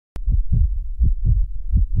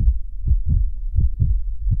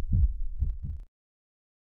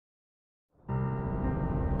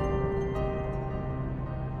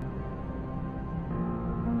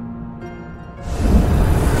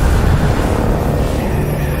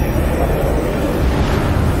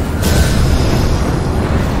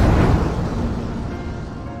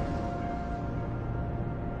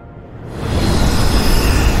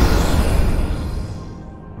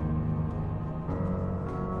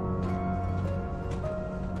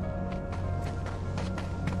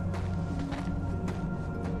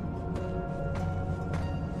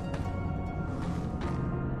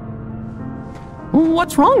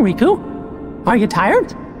what's wrong, Riku? Are you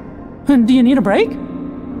tired? Do you need a break?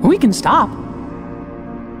 We can stop.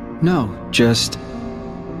 No, just...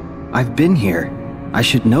 I've been here. I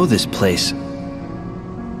should know this place.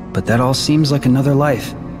 But that all seems like another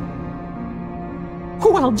life.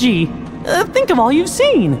 Well, gee, think of all you've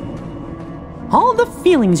seen. All the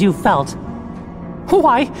feelings you've felt.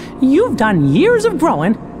 Why, you've done years of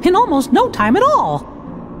growing in almost no time at all.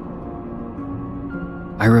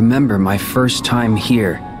 I remember my first time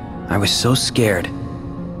here. I was so scared.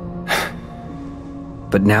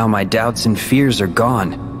 But now my doubts and fears are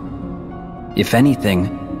gone. If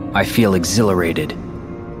anything, I feel exhilarated.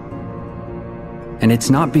 And it's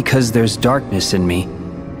not because there's darkness in me.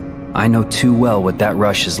 I know too well what that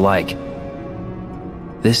rush is like.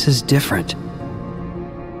 This is different.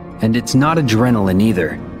 And it's not adrenaline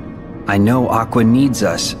either. I know Aqua needs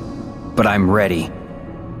us, but I'm ready.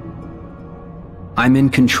 I'm in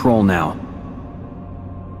control now.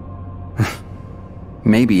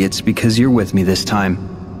 Maybe it's because you're with me this time.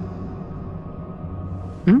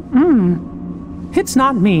 It's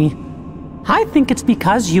not me. I think it's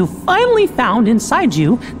because you finally found inside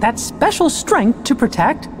you that special strength to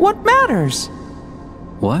protect what matters.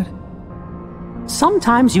 What?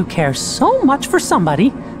 Sometimes you care so much for somebody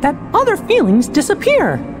that other feelings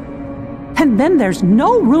disappear. And then there's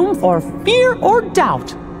no room for fear or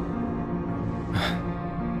doubt.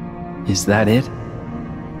 Is that it?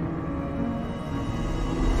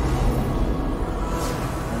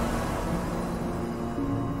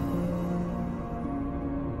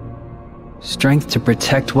 Strength to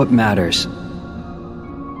protect what matters.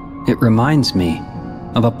 It reminds me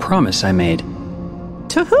of a promise I made.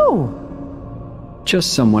 To who?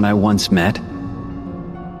 Just someone I once met.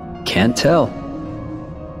 Can't tell.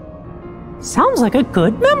 Sounds like a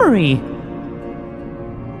good memory.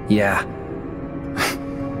 Yeah.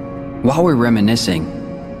 While we're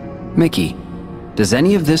reminiscing, Mickey, does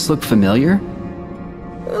any of this look familiar?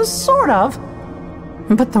 Sort of.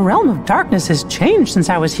 But the realm of darkness has changed since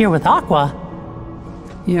I was here with Aqua.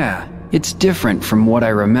 Yeah, it's different from what I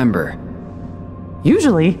remember.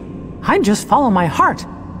 Usually, I'd just follow my heart,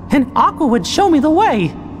 and Aqua would show me the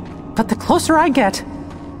way. But the closer I get,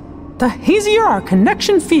 the hazier our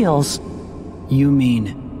connection feels. You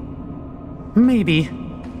mean... Maybe,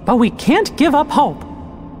 but we can't give up hope.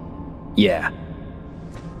 Yeah.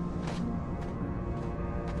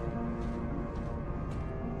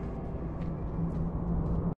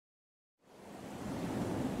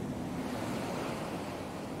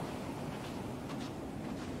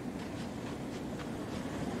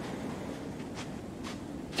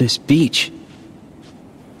 This beach.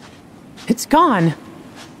 It's gone.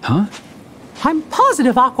 Huh? I'm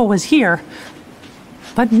positive Aqua was here.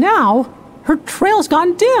 But now, her trail's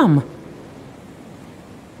gone dim.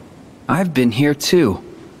 I've been here too.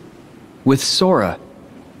 With Sora.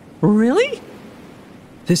 Really?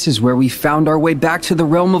 This is where we found our way back to the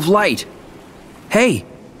realm of light. Hey,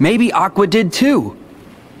 maybe Aqua did too.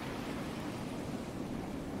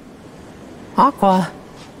 Aqua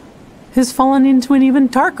has fallen into an even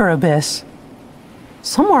darker abyss.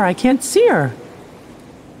 Somewhere I can't see her.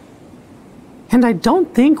 And I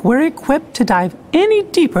don't think we're equipped to dive any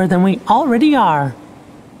deeper than we already are.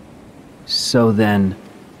 So then...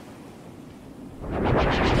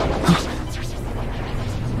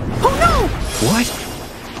 Oh no! What?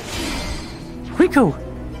 Riku,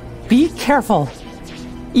 be careful.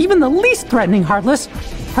 Even the least threatening Heartless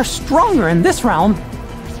are stronger in this realm.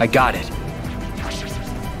 I got it.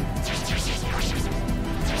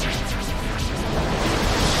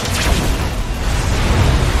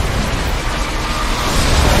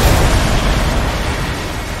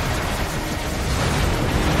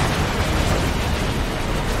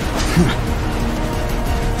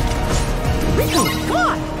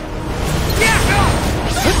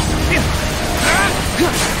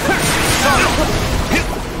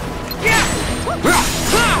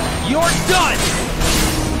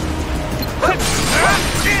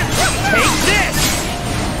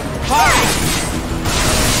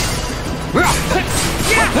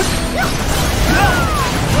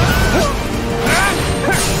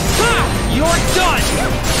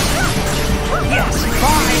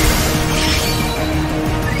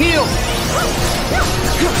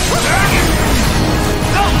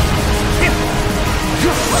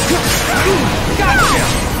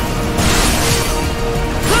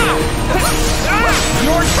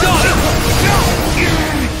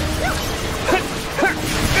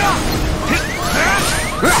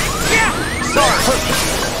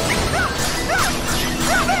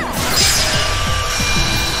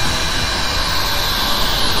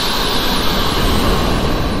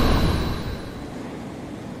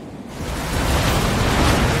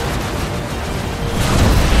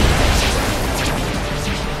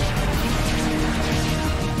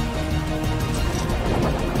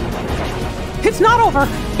 not over!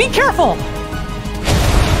 Be careful!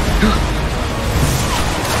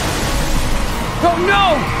 Oh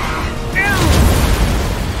no!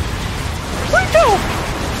 Riku!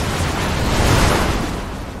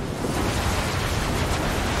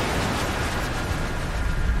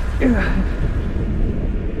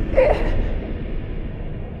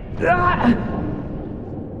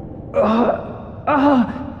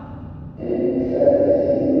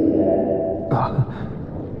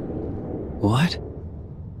 What?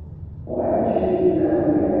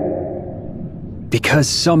 Because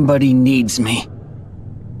somebody needs me.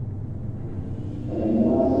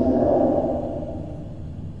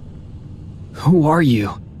 Who are you?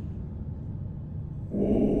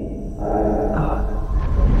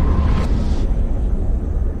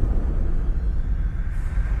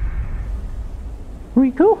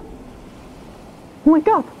 Riku? Wake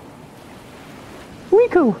up!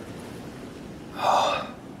 Riku!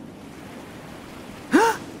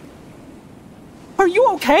 Are you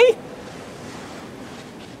okay?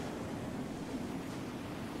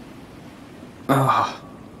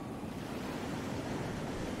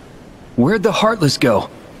 Where'd the Heartless go?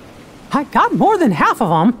 I got more than half of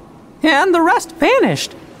them, and the rest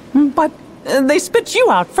vanished. But they spit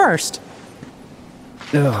you out first.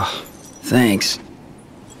 Ugh, thanks.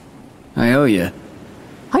 I owe you.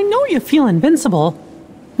 I know you feel invincible,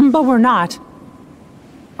 but we're not.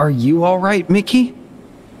 Are you all right, Mickey?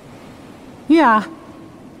 Yeah,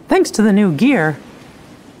 thanks to the new gear.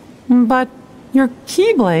 But your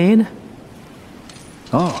Keyblade...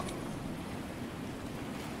 Oh.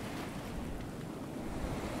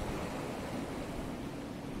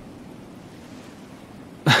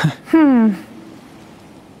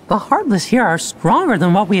 The Heartless here are stronger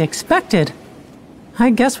than what we expected. I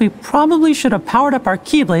guess we probably should have powered up our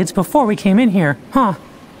Keyblades before we came in here, huh?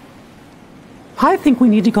 I think we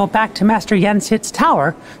need to go back to Master Yenshit's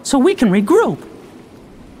tower so we can regroup.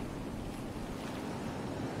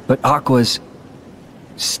 But Aqua's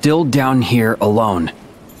still down here alone,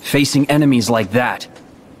 facing enemies like that.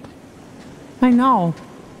 I know.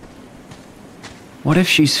 What if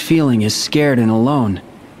she's feeling as scared and alone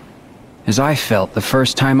as I felt the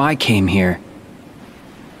first time I came here?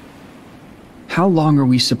 How long are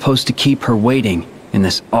we supposed to keep her waiting in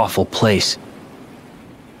this awful place?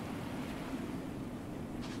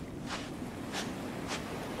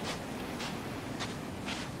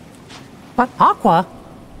 But Aqua,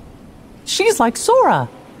 she's like Sora.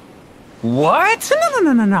 What?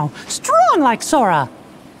 No. Strong like Sora.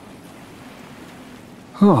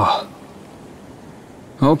 Oh.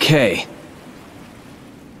 Okay.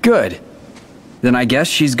 Good. Then I guess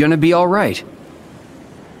she's gonna be all right.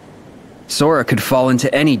 Sora could fall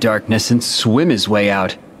into any darkness and swim his way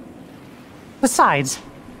out. Besides,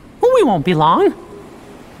 we won't be long.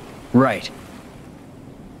 Right.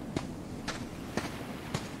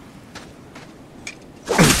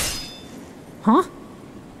 Huh?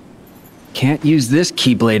 Can't use this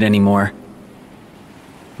Keyblade anymore.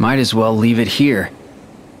 Might as well leave it here.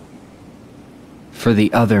 For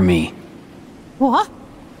the other me. What?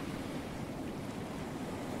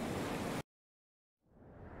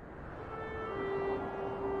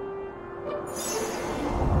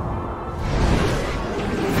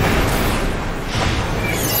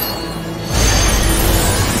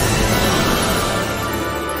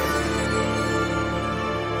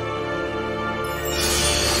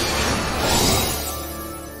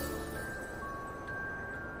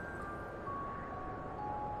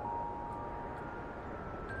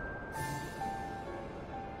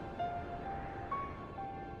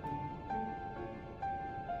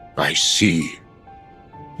 I see.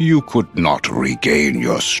 You could not regain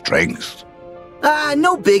your strength.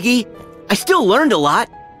 No biggie. I still learned a lot.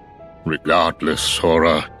 Regardless,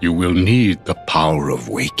 Sora, you will need the power of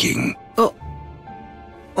waking.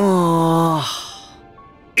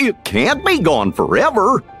 It can't be gone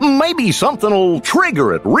forever. Maybe something'll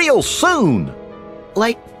trigger it real soon.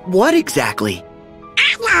 Like what exactly?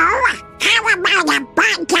 How about a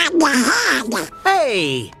bite on the head?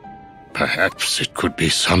 Hey! Perhaps it could be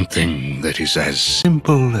something that is as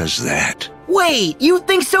simple as that. Wait, you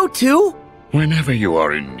think so too? Whenever you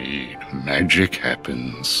are in need, magic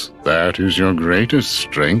happens. That is your greatest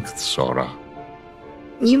strength, Sora.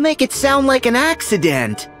 You make it sound like an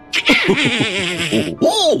accident.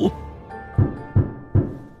 Whoa!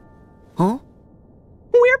 Huh?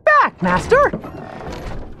 We're back, Master!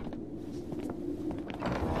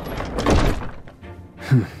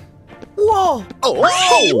 Whoa!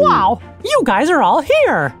 Hey, wow! You guys are all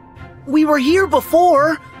here! We were here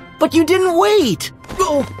before, but you didn't wait.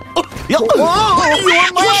 Your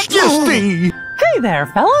Majesty! Hey there,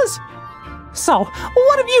 fellas! So,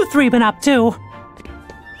 what have you three been up to?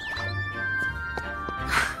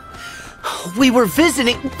 We were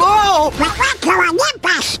visiting. Oh! We went to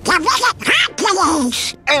Olympus to visit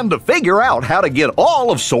Hercules. And to figure out how to get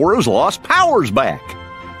all of Sora's lost powers back.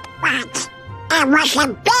 But it was a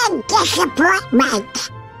big disappointment.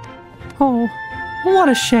 Oh, what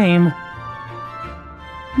a shame.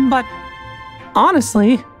 But,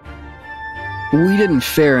 honestly, We didn't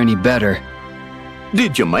fare any better.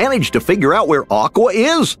 Did you manage to figure out where Aqua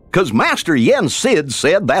is? 'Cause Master Yen Sid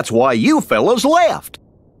said that's why you fellas left.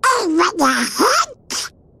 Even a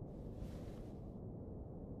hint?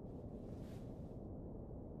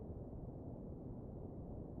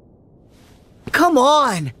 Come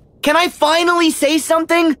on! Can I finally say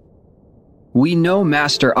something? We know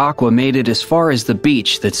Master Aqua made it as far as the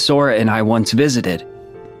beach that Sora and I once visited.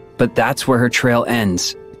 But that's where her trail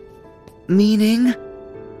ends. Meaning?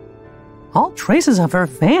 all traces of her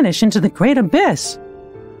vanish into the great abyss,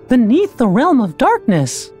 beneath the realm of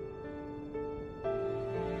darkness.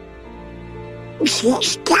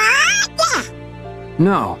 She's gone?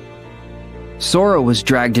 No. Sora was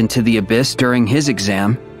dragged into the abyss during his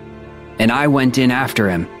exam, and I went in after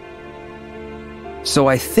him. So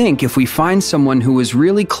I think if we find someone who is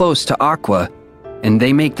really close to Aqua, and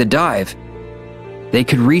they make the dive, they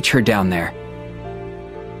could reach her down there.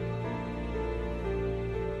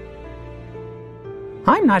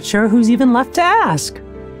 I'm not sure who's even left to ask.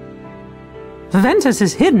 Ventus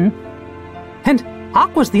is hidden, and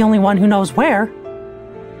Aqua's the only one who knows where.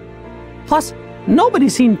 Plus,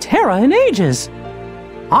 nobody's seen Terra in ages.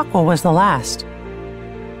 Aqua was the last.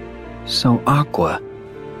 So Aqua,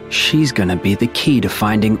 she's gonna be the key to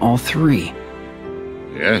finding all three.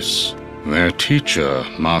 Yes, their teacher,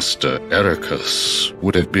 Master Ericus,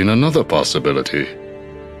 would have been another possibility,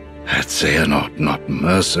 had Xehanort not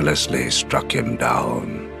mercilessly struck him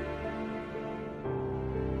down.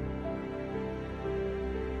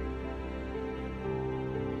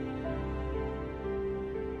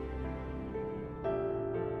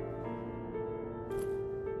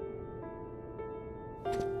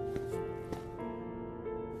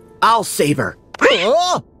 I'll save her.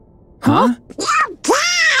 Huh? You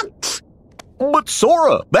can't! But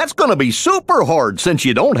Sora, that's gonna be super hard since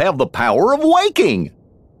you don't have the power of waking.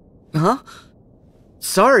 Huh?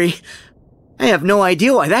 Sorry. I have no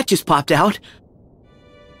idea why that just popped out.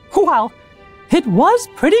 Well, it was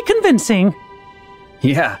pretty convincing.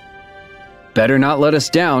 Yeah. Better not let us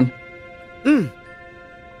down.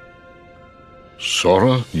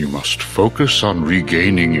 Sora, you must focus on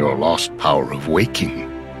regaining your lost power of waking.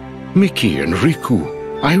 Mickey and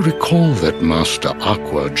Riku, I recall that Master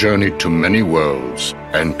Aqua journeyed to many worlds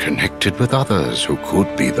and connected with others who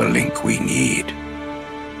could be the link we need.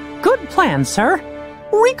 Good plan, sir.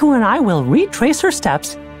 Riku and I will retrace her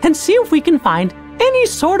steps and see if we can find any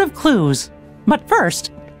sort of clues. But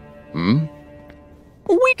first,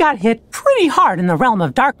 we got hit pretty hard in the realm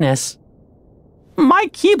of darkness. My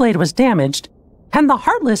Keyblade was damaged, and the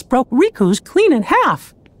Heartless broke Riku's clean in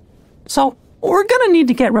half. So, we're gonna need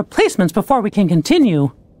to get replacements before we can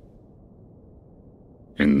continue.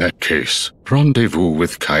 In that case, rendezvous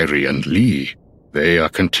with Kairi and Lee. They are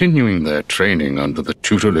continuing their training under the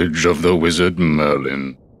tutelage of the wizard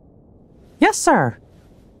Merlin. Yes, sir.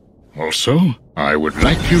 Also, I would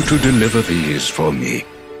like you to deliver these for me.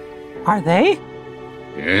 Are they?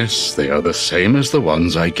 Yes, they are the same as the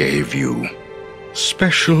ones I gave you.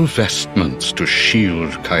 Special vestments to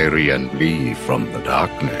shield Kairi and Lee from the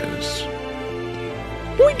darkness.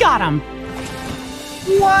 We got 'em!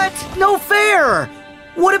 What? No fair!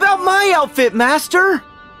 What about my outfit, Master?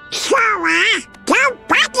 Sora, don't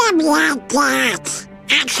bother me like that.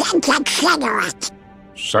 I can consider it.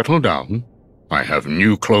 Settle down. I have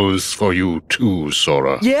new clothes for you too,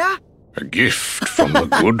 Sora. Yeah? A gift from the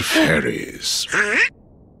good fairies.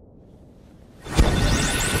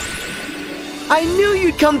 I knew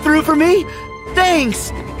you'd come through for me!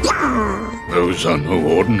 Thanks! Those are no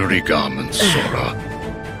ordinary garments, Sora.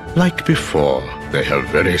 Like before, they have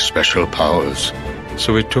very special powers,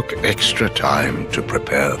 so it took extra time to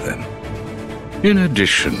prepare them. In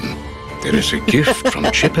addition, there is a gift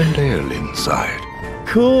from Chip and Dale inside.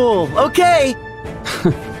 Cool, okay!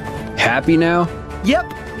 Happy now? Yep.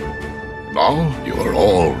 Now you are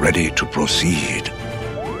all ready to proceed.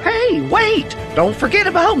 Hey, wait! Don't forget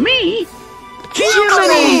about me!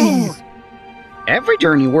 Jiminy! Every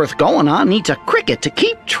journey worth going on needs a cricket to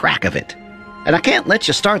keep track of it. And I can't let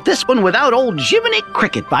you start this one without old Jiminy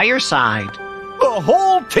Cricket by your side. The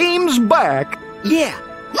whole team's back. Yeah.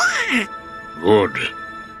 Good.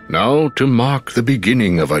 Now to mark the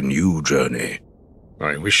beginning of a new journey.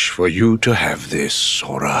 I wish for you to have this,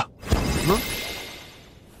 Sora.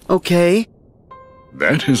 Okay.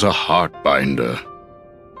 That is a heart binder.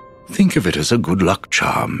 Think of it as a good luck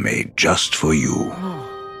charm made just for you.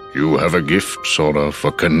 You have a gift, Sora,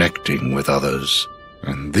 for connecting with others.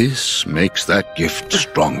 And this makes that gift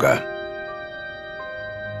stronger.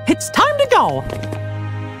 It's time to go!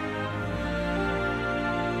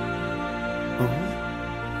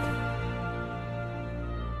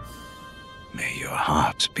 May your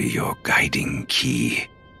heart be your guiding key.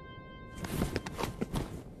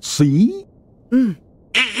 See?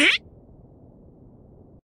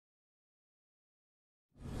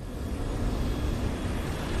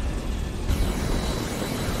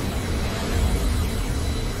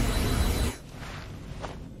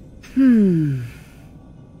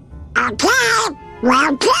 Okay,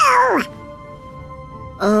 round 2.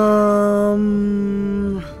 Oh,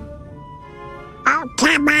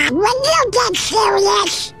 Come on, will you get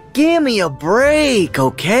serious? give me a break,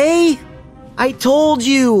 okay? I told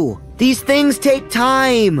you, these things take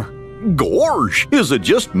time. Gorge, is it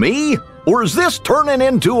just me? Or is this turning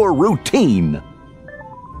into a routine?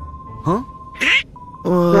 Huh?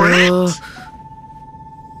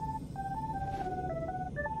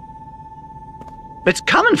 It's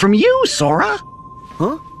coming from you, Sora.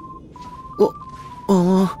 Huh?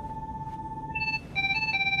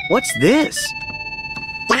 What's this?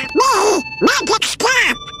 That me, magic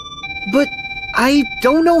stop. But I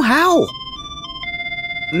don't know how.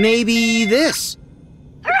 Maybe this.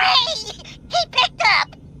 Hooray! He picked up!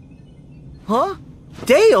 Huh?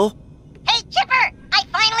 Dale? Hey, Chipper! I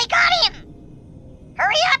finally got him!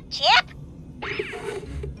 Hurry up, Chip!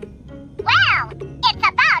 Well, it's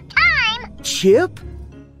about time! Chip?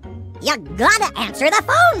 You gotta answer the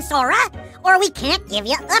phone, Sora, or we can't give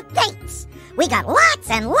you updates. We got lots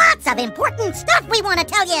and lots of important stuff we want to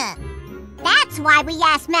tell you. That's why we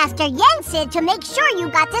asked Master Yensid to make sure you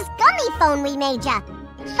got this gummy phone we made you,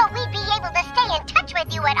 so we'd be able to stay in touch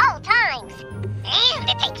with you at all times. And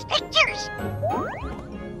it takes pictures.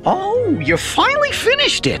 Oh, you finally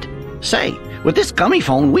finished it. Say, with this gummy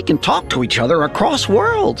phone, we can talk to each other across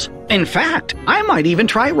worlds. In fact, I might even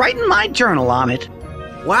try writing my journal on it.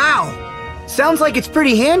 Wow. Sounds like it's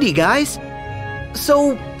pretty handy, guys.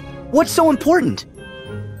 So, what's so important?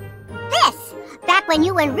 This! Back when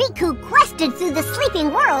you and Riku quested through the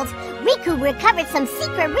sleeping worlds, Riku recovered some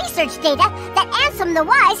secret research data that Ansem the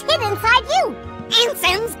Wise hid inside you.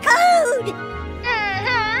 Ansem's code!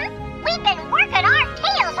 Mm-hmm. We've been working our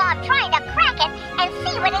tails off trying to crack it and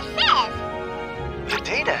see what it says. The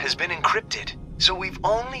data has been encrypted, so we've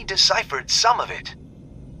only deciphered some of it.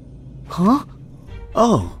 Huh?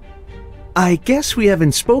 Oh. I guess we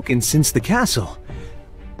haven't spoken since the castle.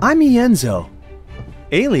 I'm Ienzo.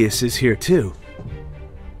 Alias is here too.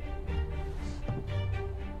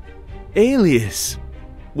 Alias,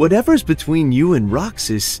 whatever's between you and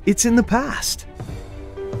Roxas, it's in the past.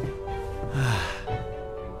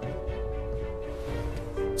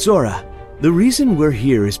 Sora, the reason we're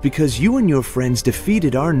here is because you and your friends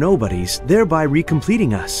defeated our nobodies, thereby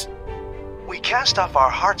recompleting us. We cast off our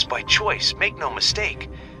hearts by choice, make no mistake,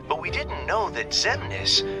 but we didn't know that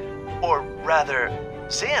Xemnas, or rather,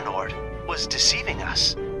 Xehanort, was deceiving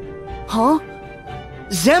us. Huh?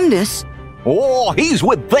 Xemnas? Oh, he's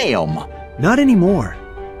with them. Not anymore.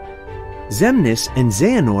 Xemnas and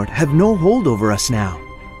Xehanort have no hold over us now.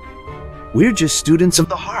 We're just students of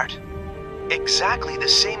The heart. Exactly the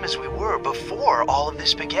same as we were before all of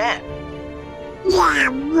this began. Yeah,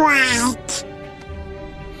 right.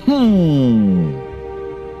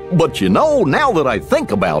 But you know, now that I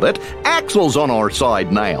think about it, Axel's on our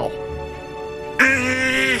side now.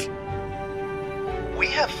 We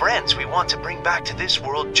have friends we want to bring back to this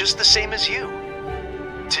world just the same as you.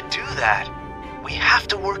 To do that, we have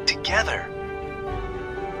to work together.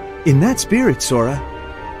 In that spirit, Sora,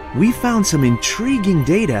 we found some intriguing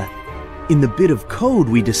data in the bit of code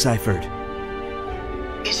we deciphered.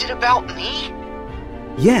 Is it about me?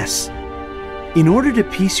 Yes. In order to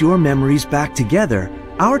piece your memories back together,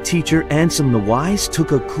 our teacher Ansem the Wise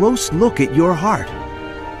took a close look at your heart.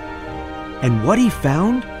 And what he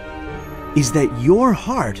found is that your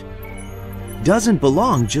heart doesn't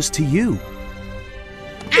belong just to you.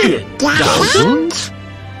 It doesn't?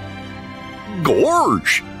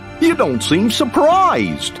 Gorge, you don't seem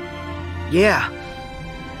surprised. Yeah.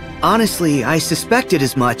 Honestly, I suspected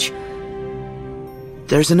as much.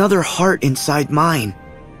 There's another heart inside mine.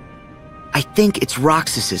 I think it's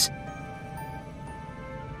Roxas's.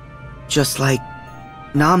 Just like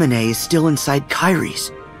Naminé is still inside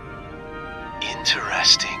Kairi's.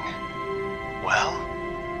 Interesting. Well,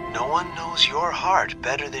 no one knows your heart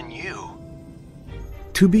better than you.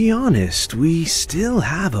 To be honest, we still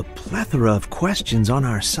have a plethora of questions on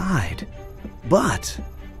our side. But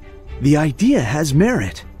the idea has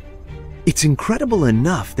merit. It's incredible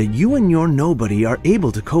enough that you and your nobody are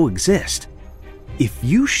able to coexist. If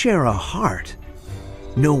you share a heart,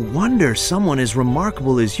 no wonder someone as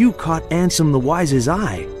remarkable as you caught Ansem the Wise's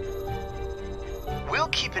eye. We'll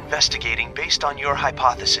keep investigating based on your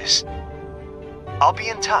hypothesis. I'll be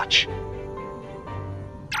in touch.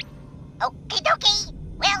 Okie dokie.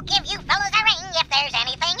 We'll give you fellas a ring if there's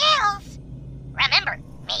anything else. Remember,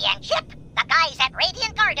 me and Chip, the guys at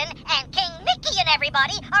Radiant Garden, and King Mickey and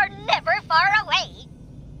everybody are never far away.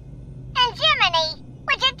 And Jiminy,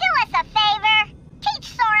 would you do us a favor? Teach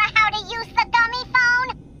Sora how to use the dummy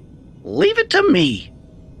phone? Leave it to me.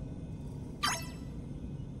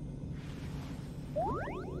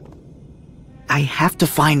 I have to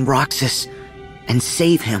find Roxas and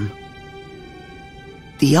save him.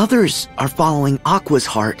 The others are following Aqua's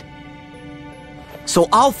heart. So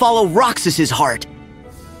I'll follow Roxas's heart.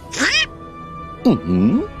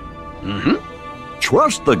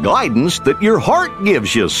 Trust the guidance that your heart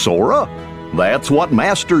gives you, Sora. That's what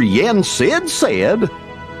Master Yen Sid said.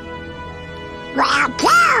 Well,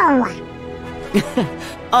 go!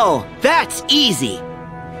 Oh, that's easy.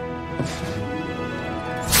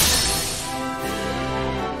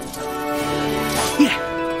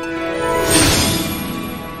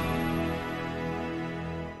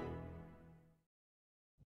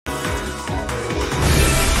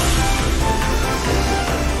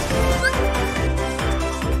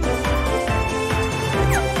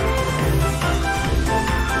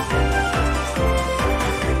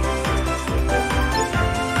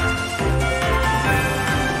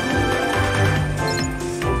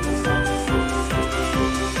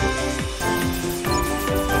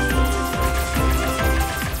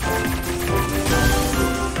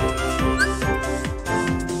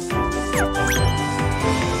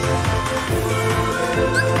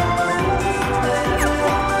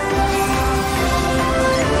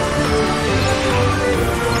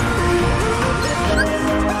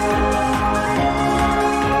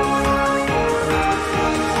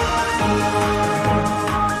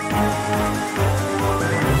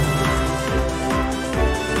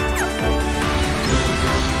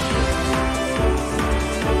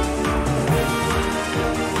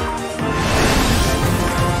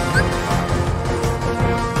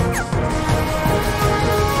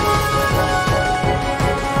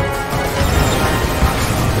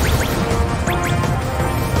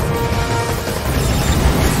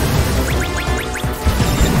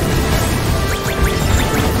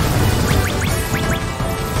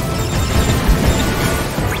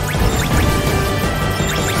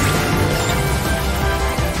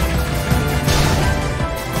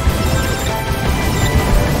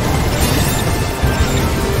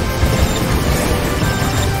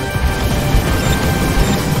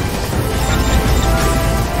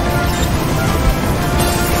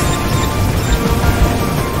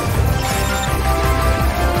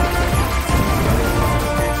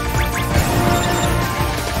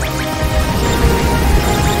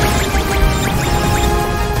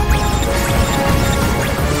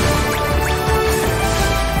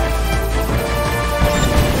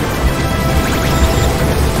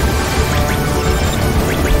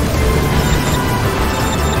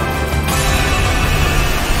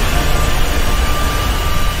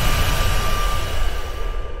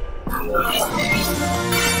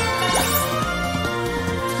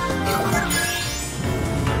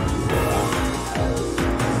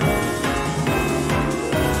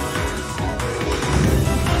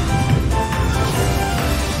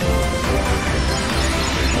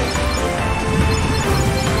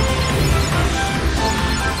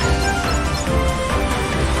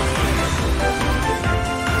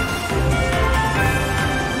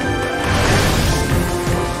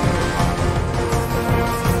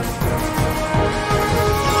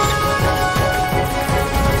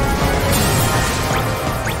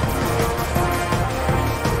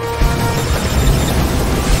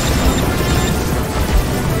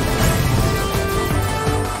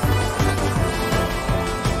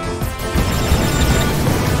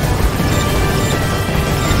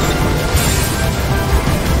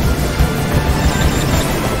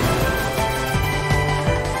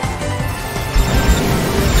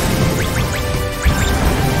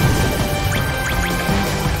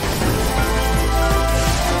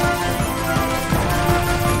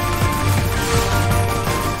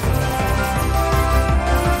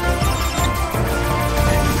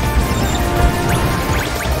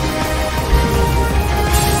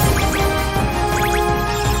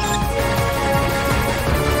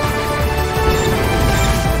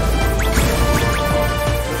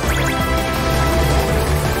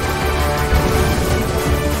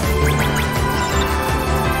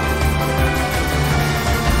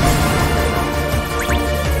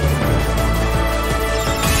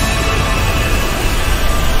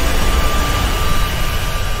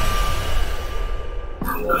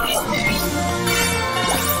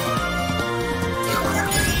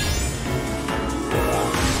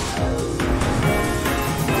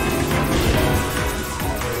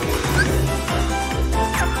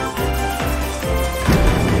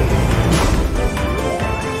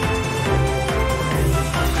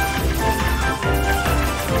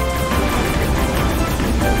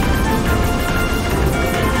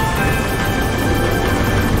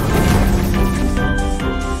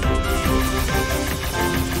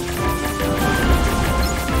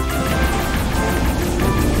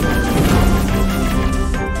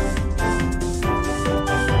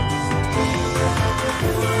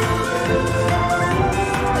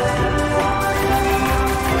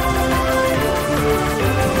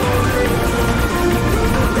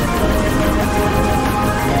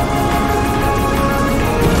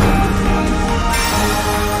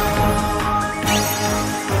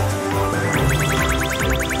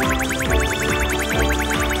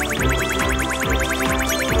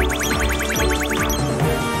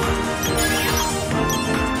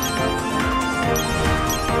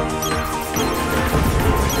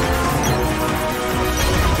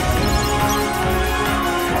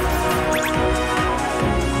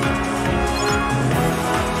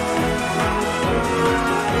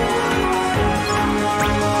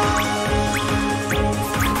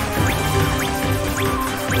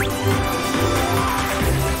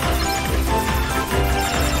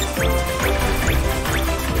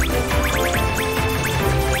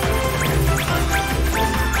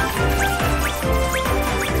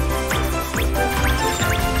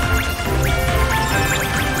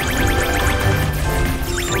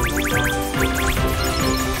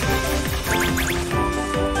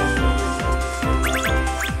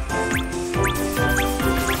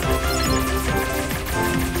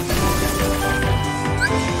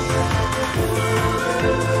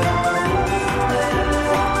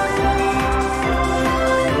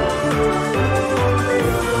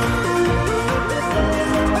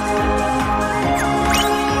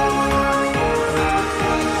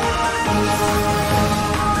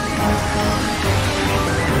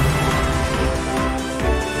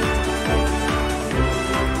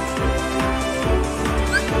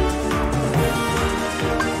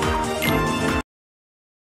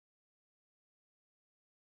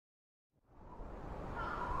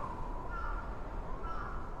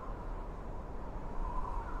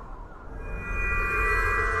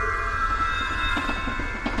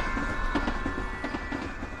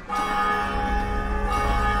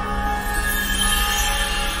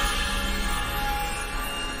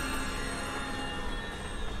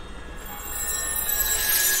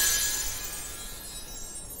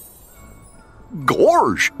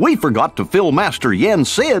 Gorge, we forgot to fill Master Yen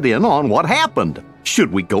Sid in on what happened.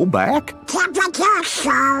 Should we go back?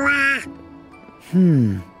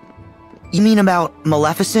 You mean about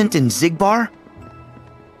Maleficent and Zigbar?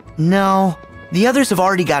 No, the others have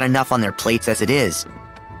already got enough on their plates as it is.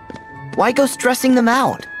 Why go stressing them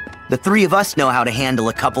out? The three of us know how to handle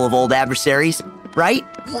a couple of old adversaries, right?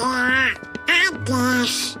 Yeah, I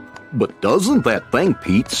guess. But doesn't that thing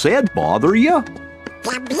Pete said bother you?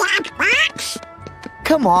 The black box?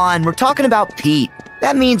 Come on, we're talking about Pete.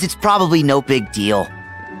 That means it's probably no big deal.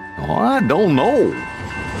 I don't know.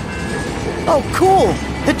 Oh, cool!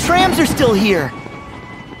 The trams are still here!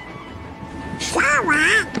 Sora,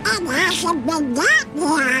 it hasn't been that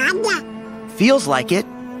long. Feels like it.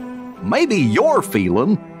 Maybe you're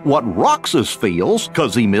feeling what Roxas feels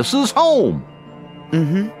because he misses home.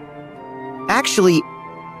 Actually,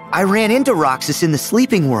 I ran into Roxas in the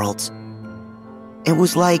Sleeping Worlds. It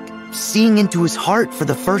was like seeing into his heart for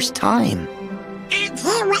the first time. And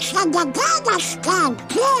he was in the data scan,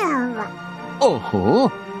 too. Uh-huh.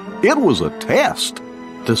 It was a test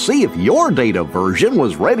to see if your data version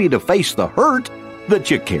was ready to face the hurt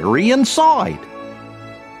that you carry inside.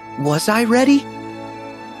 Was I ready?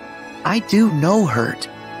 I do know hurt.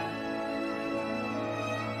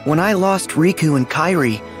 When I lost Riku and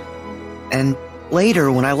Kairi, and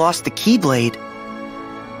later when I lost the Keyblade,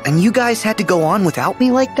 and you guys had to go on without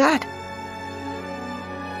me like that?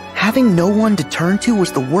 Having no one to turn to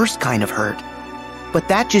was the worst kind of hurt, but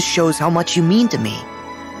that just shows how much you mean to me.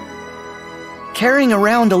 Carrying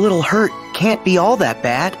around a little hurt can't be all that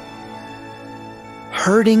bad.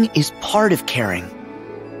 Hurting is part of caring.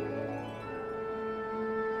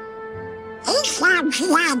 He sounds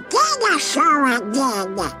like Dinosaur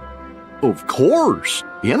again. Of course.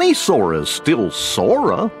 Any Sora's still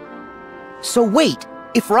Sora. So wait,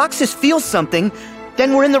 if Roxas feels something,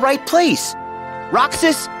 then we're in the right place.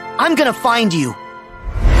 Roxas, I'm gonna find you.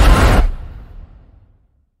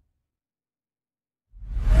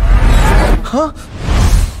 Huh?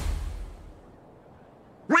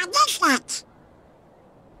 What is that?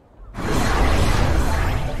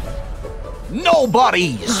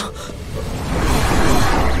 Nobody's!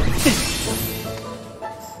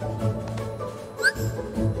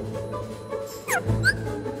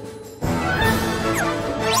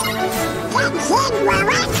 That's it, where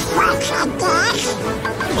it's I guess.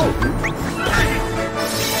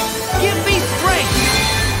 Give me strength!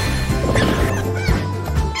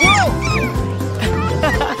 Whoa!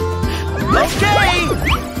 Okay!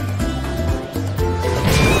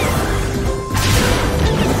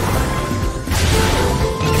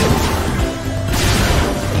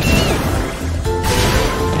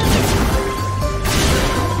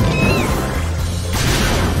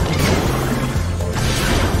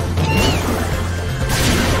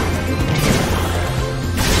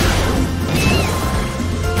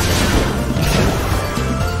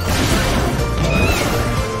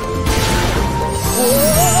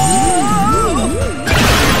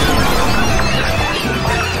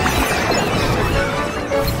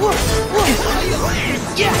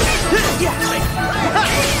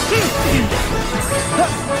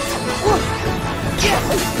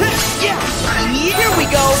 Here we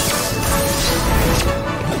go!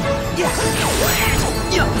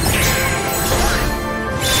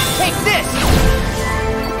 Take this!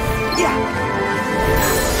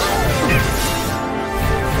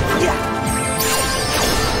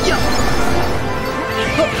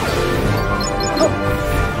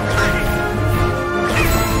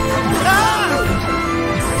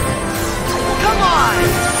 Come on!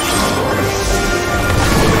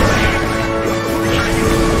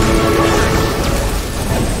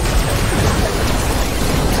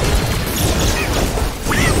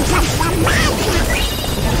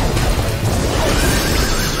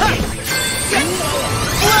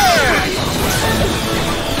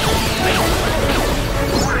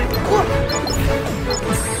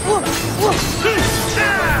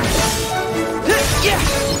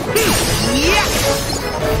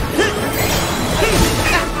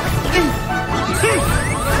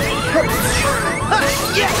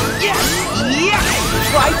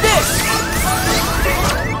 Try this!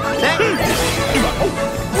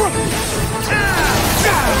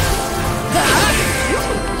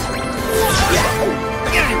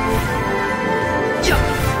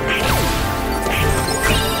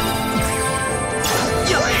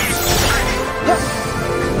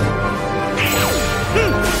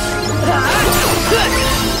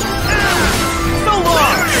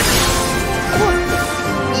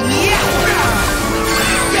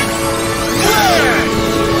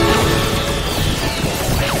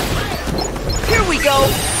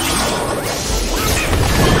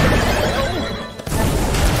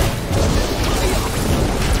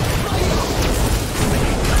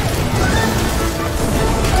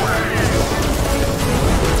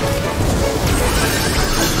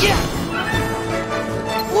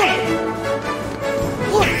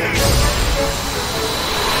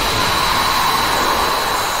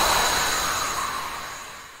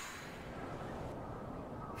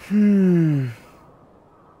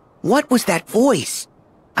 What was that voice?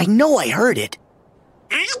 I know I heard it.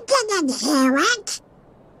 I didn't hear it.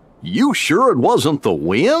 You sure it wasn't the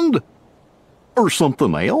wind? Or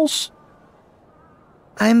something else?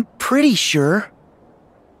 I'm pretty sure.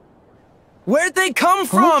 Where'd they come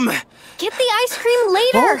from? Get the ice cream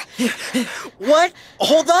later. What?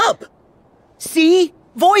 Hold up. See?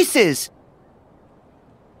 Voices.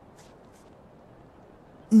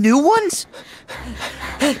 New ones?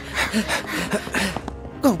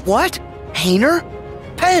 What? Hayner?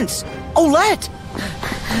 Pence? Olette?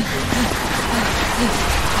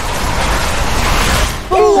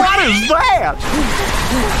 What is that?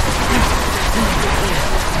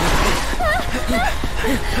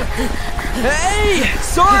 Hey,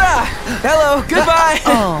 Sora! Hello, goodbye!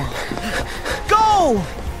 Go!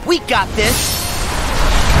 We got this!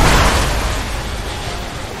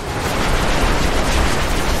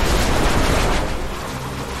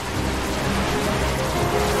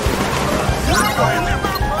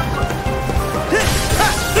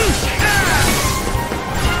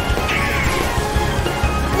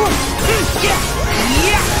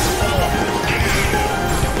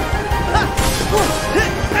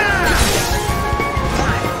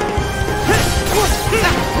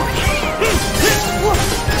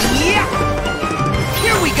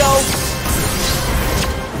 Here we go!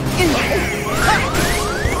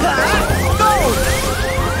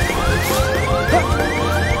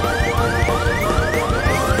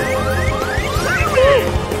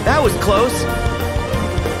 That was close.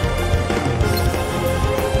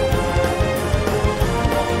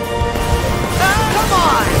 Come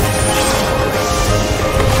on!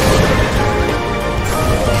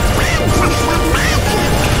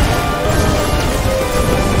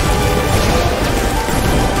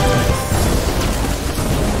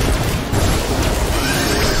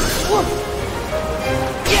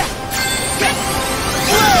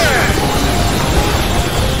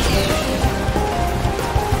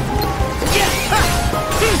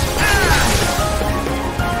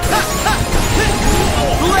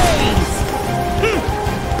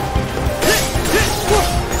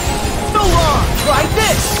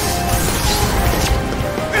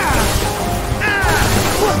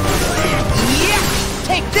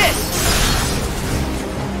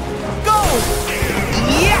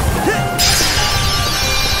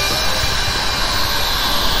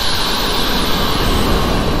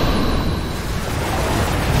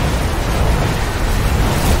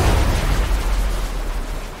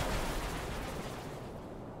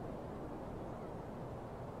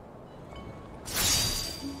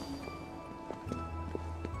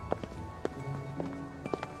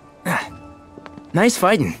 Nice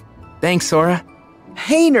fighting. Thanks, Sora.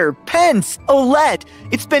 Hayner, Pence, Olette,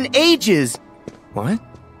 it's been ages. What?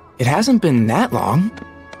 It hasn't been that long.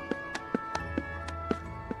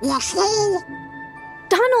 You see?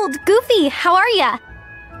 Donald, Goofy, how are ya?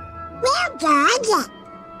 We're good.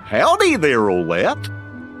 Howdy there, Olette.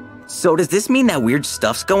 So does this mean that weird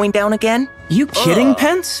stuff's going down again? You kidding,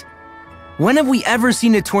 Pence? When have we ever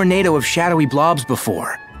seen a tornado of shadowy blobs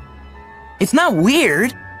before? It's not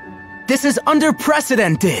weird. This is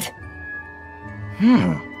unprecedented.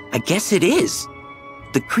 I guess it is.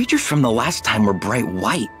 The creatures from the last time were bright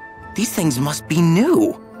white. These things must be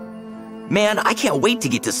new. Man, I can't wait to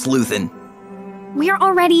get to sleuthin'. We're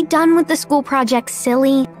already done with the school project,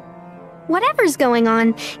 silly. Whatever's going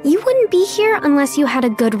on, you wouldn't be here unless you had a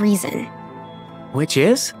good reason. Which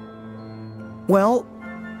is? Well,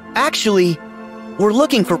 actually, we're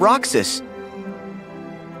looking for Roxas.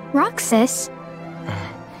 Roxas?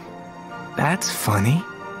 That's funny.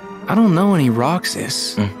 I don't know any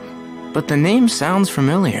Roxas, but the name sounds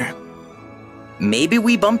familiar. Maybe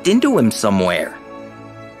we bumped into him somewhere.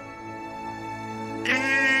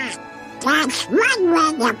 That's one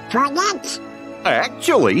way to put it.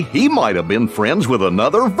 Actually, he might have been friends with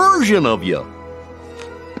another version of you.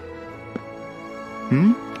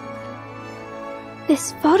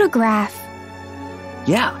 This photograph.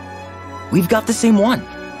 Yeah, we've got the same one.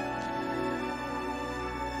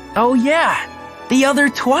 Oh yeah, the other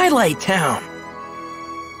Twilight Town.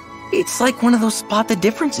 It's like one of those spot the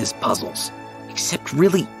differences puzzles, except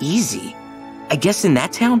really easy. I guess in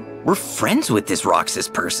that town, we're friends with this Roxas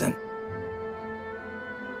person.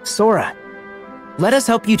 Sora, let us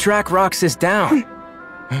help you track Roxas down.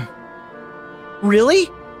 Really?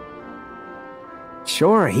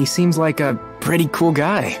 Sure, he seems like a pretty cool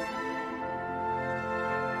guy.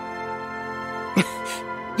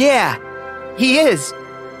 Yeah, he is.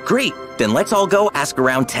 Great, then let's all go ask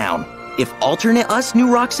around town. If alternate us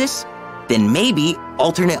knew Roxas, then maybe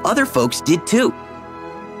alternate other folks did too.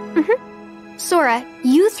 Sora,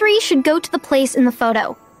 you three should go to the place in the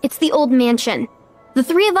photo. It's the old mansion. The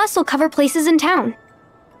three of us will cover places in town.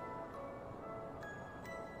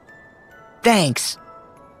 Thanks.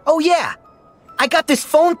 Oh yeah, I got this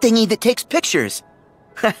phone thingy that takes pictures.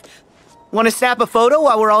 Want to snap a photo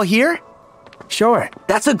while we're all here? Sure,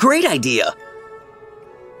 that's a great idea.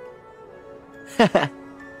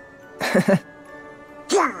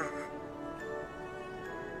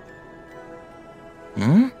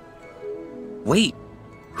 Hmm? Wait,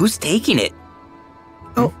 who's taking it?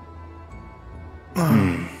 Oh.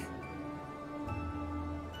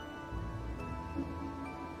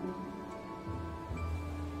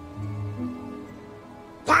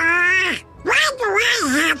 Why do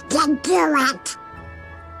I have to do it?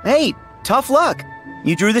 Hey, tough luck.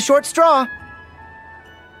 You drew the short straw.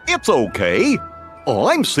 It's okay.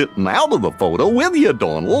 I'm sitting out of the photo with you,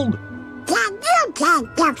 Donald. Can you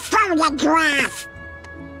take the photograph?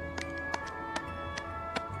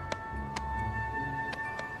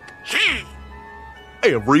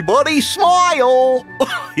 Everybody smile!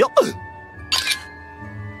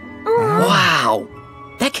 Wow,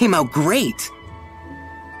 that came out great.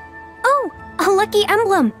 Oh, a lucky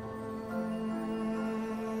emblem.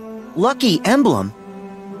 Lucky emblem?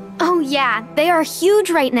 Oh yeah, they are huge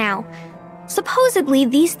right now. Supposedly,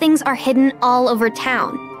 these things are hidden all over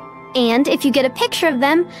town. And if you get a picture of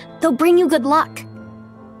them, they'll bring you good luck.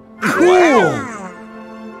 Cool!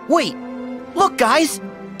 Wait, look guys,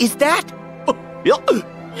 is that?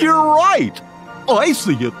 You're right. I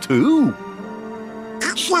see it too.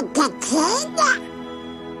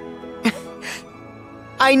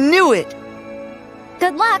 I knew it!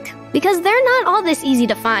 Good luck, because they're not all this easy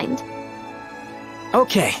to find.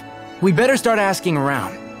 Okay, we better start asking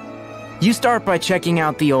around. You start by checking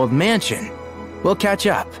out the old mansion. We'll catch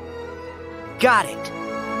up. Got it.